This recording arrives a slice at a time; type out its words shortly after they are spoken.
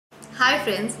Hi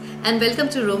friends, and welcome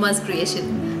to Roma's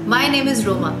Creation. My name is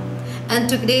Roma, and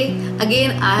today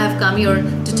again I have come here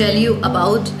to tell you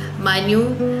about my new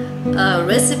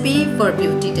recipe for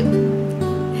beauty tip.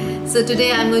 So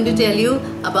today I'm going to tell you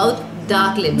about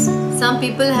dark lips. Some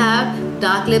people have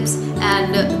dark lips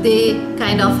and they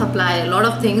kind of apply a lot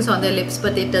of things on their lips,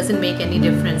 but it doesn't make any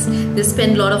difference. They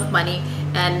spend a lot of money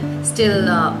and still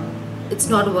it's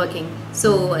not working.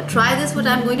 So try this, what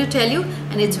I'm going to tell you,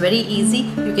 and it's very easy.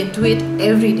 You can do it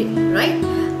every day, right?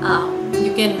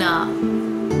 You can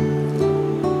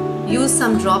use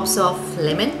some drops of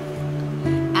lemon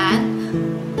and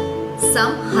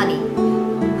some honey,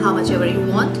 how much ever you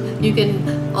want. You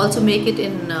can also make it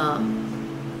in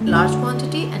large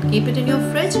quantity and keep it in your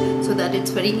fridge so that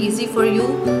it's very easy for you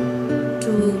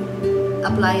to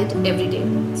apply it every day.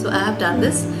 So I have done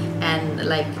this, and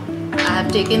like I have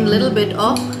taken a little bit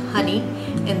of honey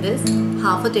in this,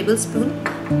 half a tablespoon,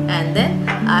 and then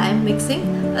I am mixing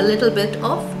a little bit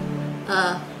of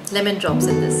lemon drops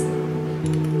in this.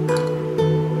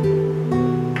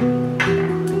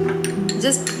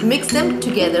 Just mix them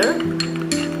together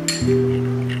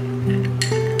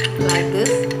like this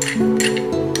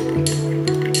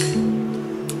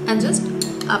and just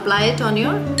apply it on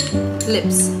your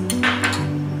lips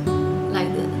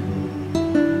like this.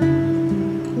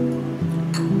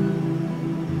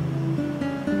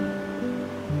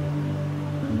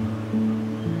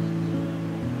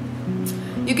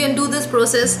 You can do this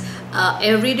process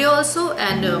every day also,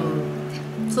 and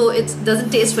so it doesn't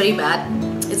taste very bad.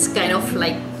 It's kind of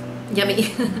like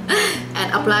yummy.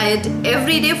 And apply it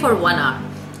every day for 1 hour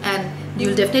and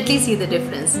you'll definitely see the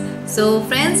difference. So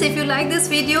friends, if you like this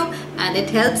video and it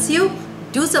helps you,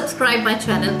 do subscribe my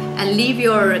channel and leave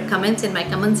your comments in my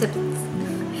comment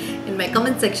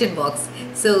section box.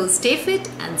 So stay fit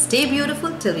and stay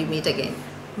beautiful till we meet again.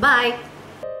 Bye.